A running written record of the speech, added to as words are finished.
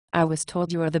I was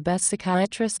told you are the best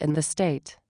psychiatrist in the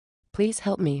state. Please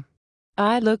help me.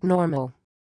 I look normal.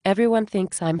 Everyone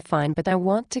thinks I'm fine, but I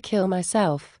want to kill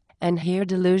myself and hear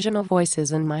delusional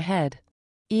voices in my head.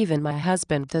 Even my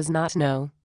husband does not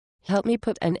know. Help me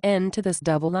put an end to this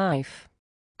double life.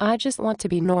 I just want to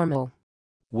be normal.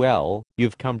 Well,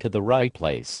 you've come to the right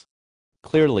place.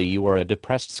 Clearly you are a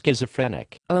depressed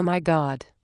schizophrenic. Oh my God.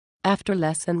 After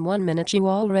less than 1 minute you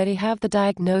already have the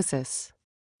diagnosis.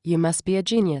 You must be a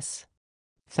genius.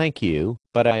 Thank you,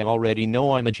 but I already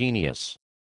know I'm a genius.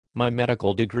 My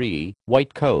medical degree,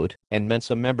 white coat, and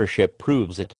Mensa membership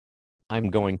proves it. I'm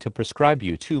going to prescribe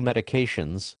you 2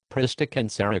 medications, Pristic and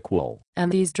Seroquel.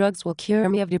 And these drugs will cure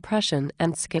me of depression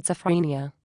and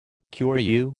schizophrenia. Cure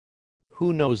you?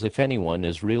 Who knows if anyone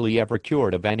is really ever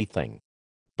cured of anything?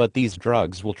 But these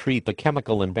drugs will treat the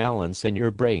chemical imbalance in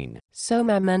your brain. So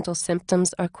my mental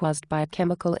symptoms are caused by a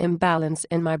chemical imbalance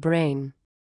in my brain.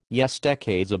 Yes,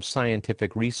 decades of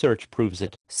scientific research proves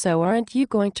it. So aren't you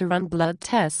going to run blood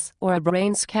tests or a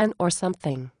brain scan or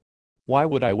something? Why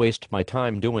would I waste my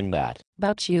time doing that?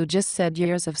 But you just said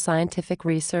years of scientific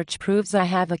research proves I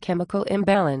have a chemical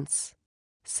imbalance.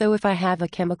 So if I have a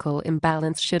chemical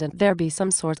imbalance, shouldn't there be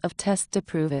some sort of test to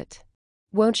prove it?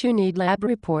 Won't you need lab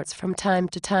reports from time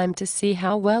to time to see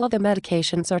how well the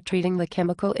medications are treating the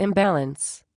chemical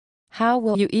imbalance? How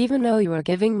will you even know you are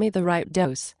giving me the right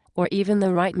dose, or even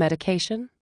the right medication?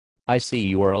 I see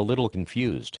you are a little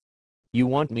confused. You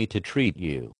want me to treat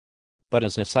you. But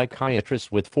as a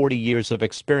psychiatrist with 40 years of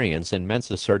experience in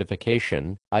Mensa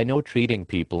certification, I know treating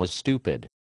people is stupid.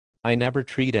 I never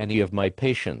treat any of my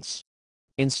patients.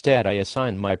 Instead, I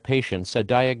assign my patients a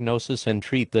diagnosis and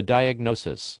treat the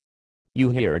diagnosis.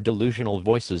 You hear delusional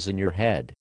voices in your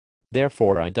head.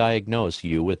 Therefore, I diagnose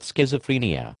you with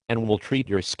schizophrenia and will treat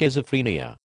your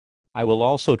schizophrenia. I will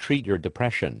also treat your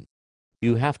depression.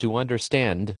 You have to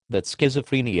understand that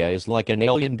schizophrenia is like an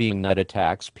alien being that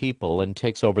attacks people and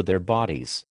takes over their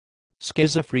bodies.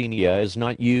 Schizophrenia is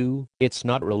not you, it's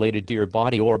not related to your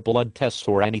body or blood tests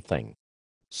or anything.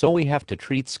 So we have to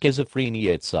treat schizophrenia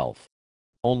itself.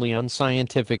 Only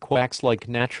unscientific quacks like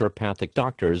naturopathic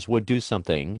doctors would do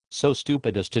something so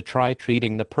stupid as to try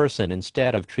treating the person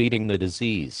instead of treating the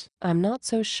disease. I'm not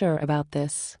so sure about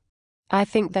this. I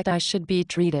think that I should be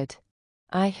treated.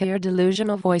 I hear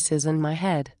delusional voices in my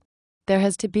head. There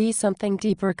has to be something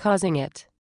deeper causing it.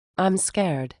 I'm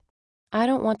scared. I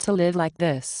don't want to live like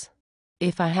this.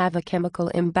 If I have a chemical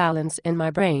imbalance in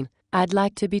my brain, I'd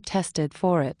like to be tested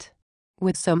for it.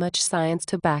 With so much science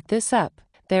to back this up,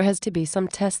 there has to be some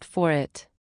test for it.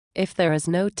 If there is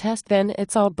no test, then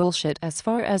it's all bullshit as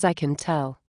far as I can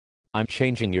tell. I'm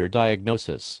changing your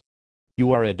diagnosis.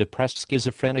 You are a depressed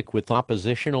schizophrenic with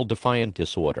oppositional defiant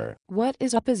disorder. What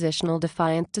is oppositional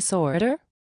defiant disorder?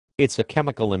 It's a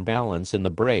chemical imbalance in the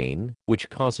brain, which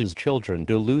causes children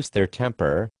to lose their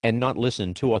temper and not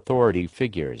listen to authority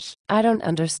figures. I don't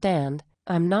understand.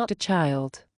 I'm not a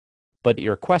child. But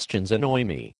your questions annoy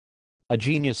me. A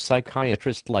genius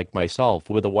psychiatrist like myself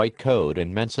with a white coat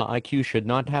and Mensa IQ should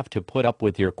not have to put up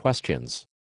with your questions.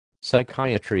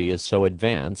 Psychiatry is so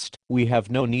advanced, we have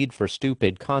no need for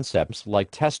stupid concepts like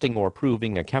testing or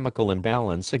proving a chemical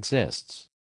imbalance exists.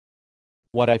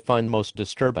 What I find most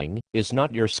disturbing is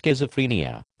not your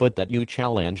schizophrenia, but that you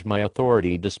challenge my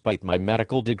authority despite my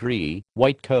medical degree,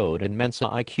 white coat and Mensa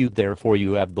IQ. Therefore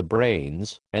you have the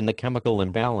brains and the chemical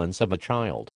imbalance of a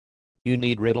child. You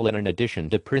need Ritalin in addition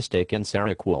to Pristic and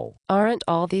Seroquel. Aren't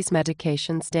all these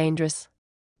medications dangerous?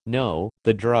 No,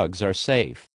 the drugs are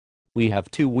safe. We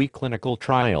have 2-week clinical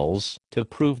trials to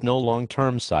prove no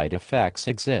long-term side effects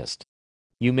exist.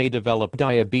 You may develop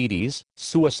diabetes,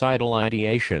 suicidal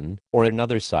ideation, or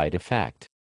another side effect.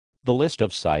 The list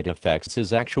of side effects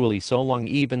is actually so long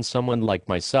even someone like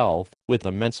myself, with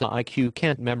a Mensa IQ,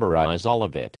 can't memorize all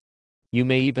of it. You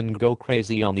may even go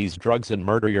crazy on these drugs and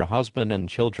murder your husband and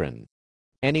children.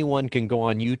 Anyone can go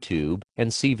on YouTube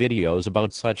and see videos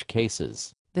about such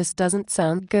cases. This doesn't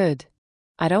sound good.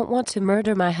 I don't want to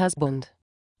murder my husband.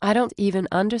 I don't even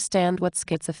understand what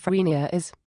schizophrenia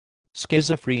is.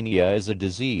 Schizophrenia is a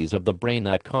disease of the brain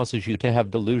that causes you to have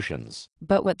delusions.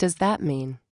 But what does that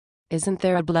mean? Isn't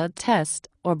there a blood test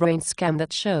or brain scan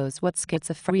that shows what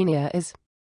schizophrenia is?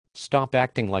 Stop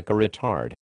acting like a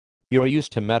retard. You're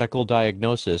used to medical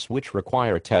diagnosis which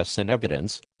require tests and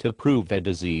evidence to prove a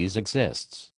disease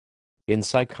exists. In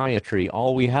psychiatry,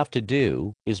 all we have to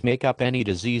do is make up any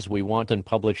disease we want and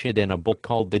publish it in a book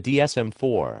called the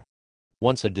DSM-4.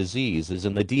 Once a disease is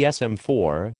in the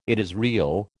DSM-4, it is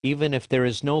real, even if there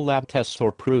is no lab tests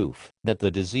or proof that the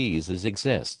disease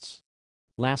exists.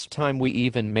 Last time we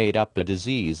even made up a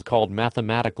disease called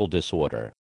mathematical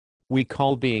disorder. We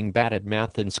call being bad at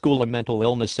math in school a mental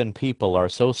illness, and people are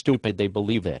so stupid they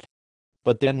believe it.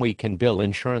 But then we can bill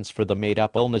insurance for the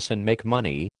made-up illness and make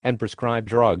money, and prescribe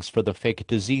drugs for the fake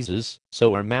diseases,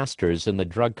 so our masters in the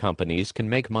drug companies can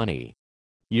make money.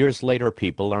 Years later,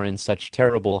 people are in such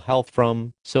terrible health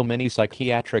from so many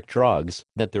psychiatric drugs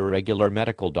that their regular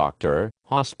medical doctor,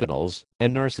 hospitals,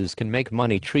 and nurses can make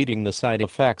money treating the side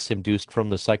effects induced from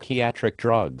the psychiatric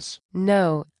drugs.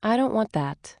 No, I don't want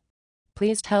that.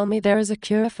 Please tell me there is a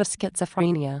cure for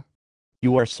schizophrenia.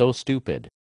 You are so stupid.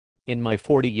 In my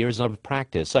 40 years of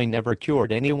practice, I never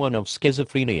cured anyone of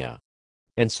schizophrenia.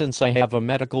 And since I have a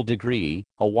medical degree,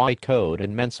 a white coat,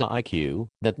 and Mensa IQ,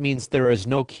 that means there is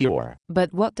no cure.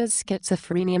 But what does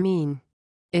schizophrenia mean?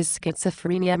 Is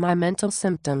schizophrenia my mental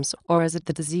symptoms, or is it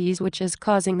the disease which is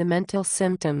causing the mental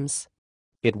symptoms?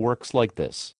 It works like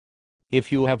this.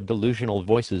 If you have delusional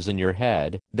voices in your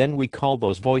head, then we call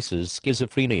those voices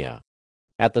schizophrenia.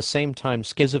 At the same time,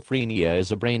 schizophrenia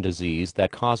is a brain disease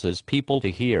that causes people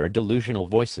to hear delusional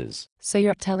voices. So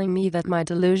you're telling me that my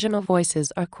delusional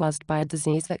voices are caused by a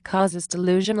disease that causes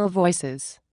delusional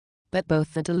voices. But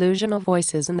both the delusional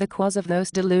voices and the cause of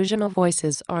those delusional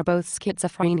voices are both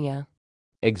schizophrenia.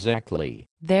 Exactly.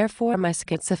 Therefore, my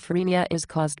schizophrenia is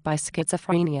caused by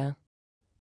schizophrenia.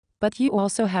 But you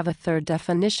also have a third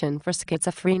definition for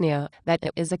schizophrenia, that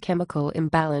it is a chemical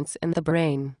imbalance in the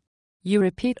brain. You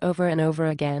repeat over and over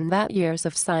again that years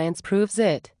of science proves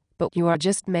it, but you are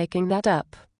just making that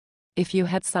up. If you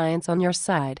had science on your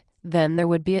side, then there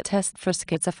would be a test for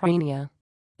schizophrenia.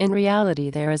 In reality,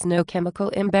 there is no chemical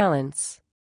imbalance.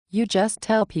 You just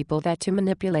tell people that to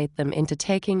manipulate them into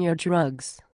taking your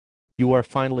drugs. You are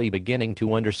finally beginning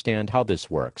to understand how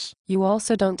this works. You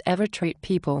also don't ever treat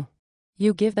people.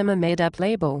 You give them a made-up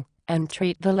label, and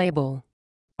treat the label.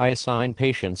 I assign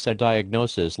patients a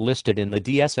diagnosis listed in the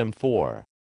DSM-4.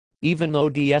 Even though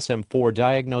DSM-4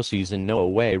 diagnoses in no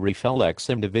way reflects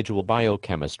individual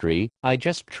biochemistry, I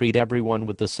just treat everyone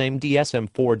with the same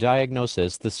DSM-4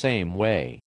 diagnosis the same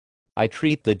way. I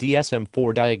treat the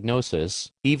DSM-4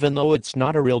 diagnosis, even though it's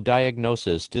not a real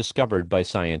diagnosis discovered by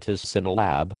scientists in a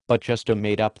lab, but just a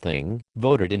made-up thing,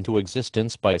 voted into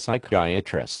existence by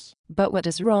psychiatrists. But what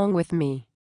is wrong with me?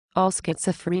 All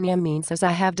schizophrenia means is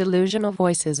I have delusional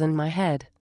voices in my head.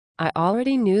 I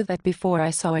already knew that before I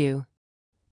saw you.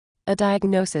 A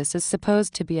diagnosis is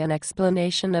supposed to be an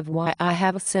explanation of why I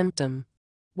have a symptom.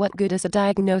 What good is a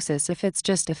diagnosis if it's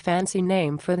just a fancy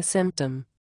name for the symptom?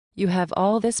 You have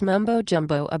all this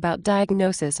mumbo-jumbo about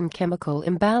diagnosis and chemical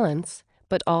imbalance,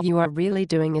 but all you are really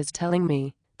doing is telling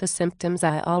me the symptoms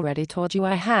I already told you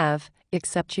I have,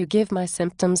 except you give my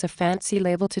symptoms a fancy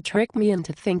label to trick me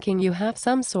into thinking you have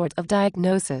some sort of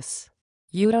diagnosis.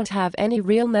 You don't have any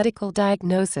real medical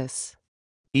diagnosis.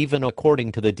 Even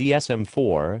according to the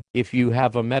DSM-4, if you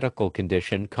have a medical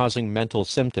condition causing mental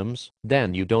symptoms,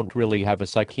 then you don't really have a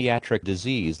psychiatric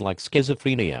disease like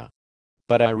schizophrenia.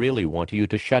 But I really want you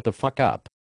to shut the fuck up.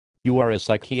 You are a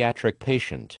psychiatric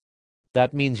patient.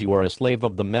 That means you are a slave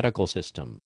of the medical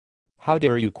system. How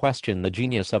dare you question the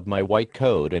genius of my white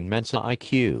coat and Mensa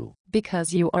IQ?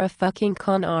 Because you are a fucking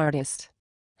con artist.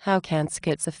 How can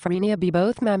schizophrenia be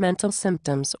both my mental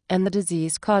symptoms and the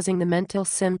disease causing the mental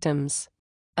symptoms?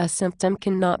 A symptom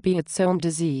cannot be its own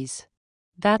disease.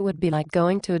 That would be like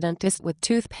going to a dentist with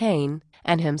tooth pain,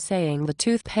 and him saying the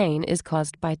tooth pain is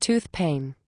caused by tooth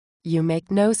pain. You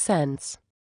make no sense.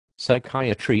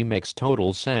 Psychiatry makes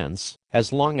total sense,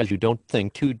 as long as you don't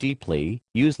think too deeply,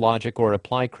 use logic, or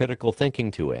apply critical thinking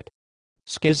to it.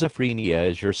 Schizophrenia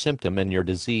is your symptom and your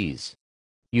disease.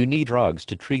 You need drugs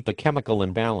to treat the chemical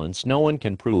imbalance no one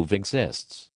can prove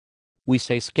exists. We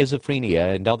say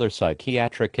schizophrenia and other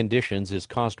psychiatric conditions is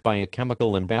caused by a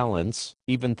chemical imbalance,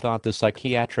 even thought the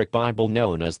psychiatric Bible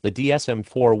known as the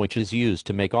DSM-4, which is used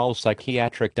to make all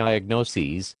psychiatric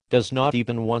diagnoses, does not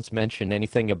even once mention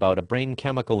anything about a brain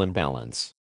chemical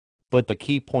imbalance. But the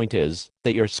key point is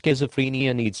that your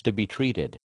schizophrenia needs to be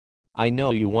treated. I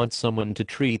know you want someone to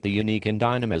treat the unique and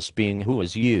dynamous being who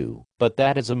is you, but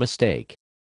that is a mistake.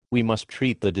 We must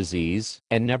treat the disease,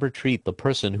 and never treat the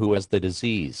person who has the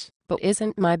disease. But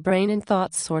isn't my brain and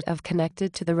thoughts sort of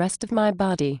connected to the rest of my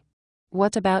body?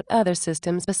 What about other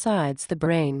systems besides the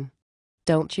brain?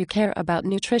 Don't you care about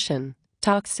nutrition,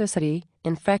 toxicity,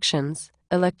 infections,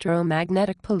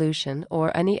 electromagnetic pollution,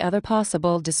 or any other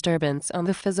possible disturbance on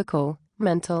the physical,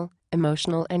 mental,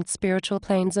 emotional, and spiritual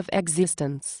planes of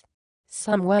existence?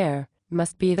 Somewhere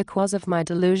must be the cause of my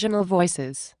delusional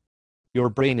voices. Your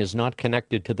brain is not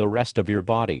connected to the rest of your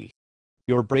body.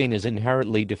 Your brain is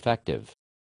inherently defective.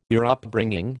 Your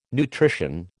upbringing,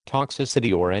 nutrition,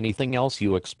 Toxicity or anything else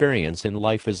you experience in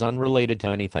life is unrelated to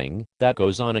anything that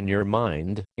goes on in your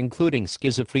mind, including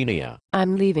schizophrenia.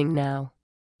 I'm leaving now.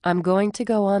 I'm going to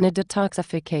go on a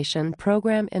detoxification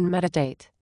program and meditate.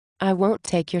 I won't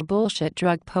take your bullshit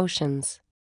drug potions.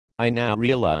 I now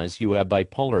realize you have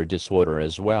bipolar disorder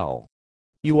as well.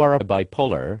 You are a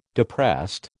bipolar,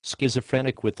 depressed,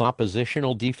 schizophrenic with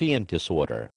oppositional defiant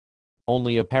disorder.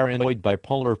 Only a paranoid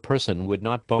bipolar person would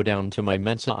not bow down to my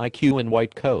Mensa IQ and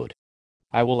white coat.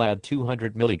 I will add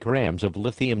 200 milligrams of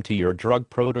lithium to your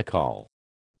drug protocol.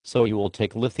 So you will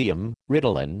take lithium,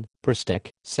 Ritalin,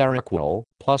 Pristiq, Seroquel,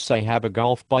 plus I have a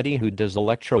golf buddy who does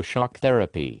electroshock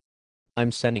therapy.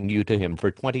 I'm sending you to him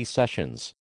for 20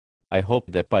 sessions. I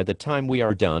hope that by the time we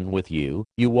are done with you,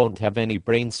 you won't have any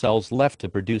brain cells left to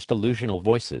produce delusional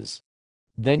voices.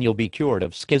 Then you'll be cured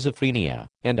of schizophrenia,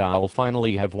 and I'll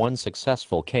finally have one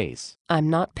successful case. I'm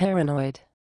not paranoid.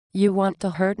 You want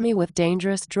to hurt me with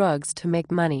dangerous drugs to make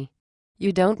money.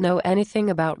 You don't know anything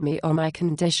about me or my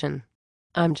condition.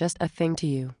 I'm just a thing to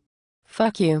you.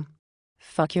 Fuck you.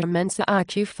 Fuck your Mensa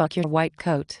IQ, fuck your white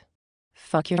coat.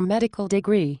 Fuck your medical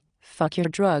degree, fuck your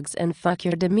drugs, and fuck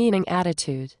your demeaning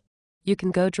attitude. You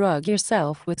can go drug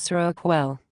yourself with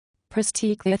Seroquel,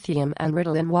 Pristiq, lithium, and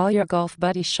Ritalin while your golf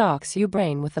buddy shocks your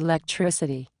brain with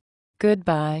electricity.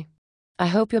 Goodbye. I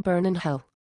hope you burn in hell.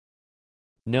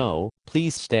 No,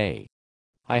 please stay.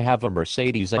 I have a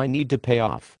Mercedes I need to pay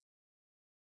off.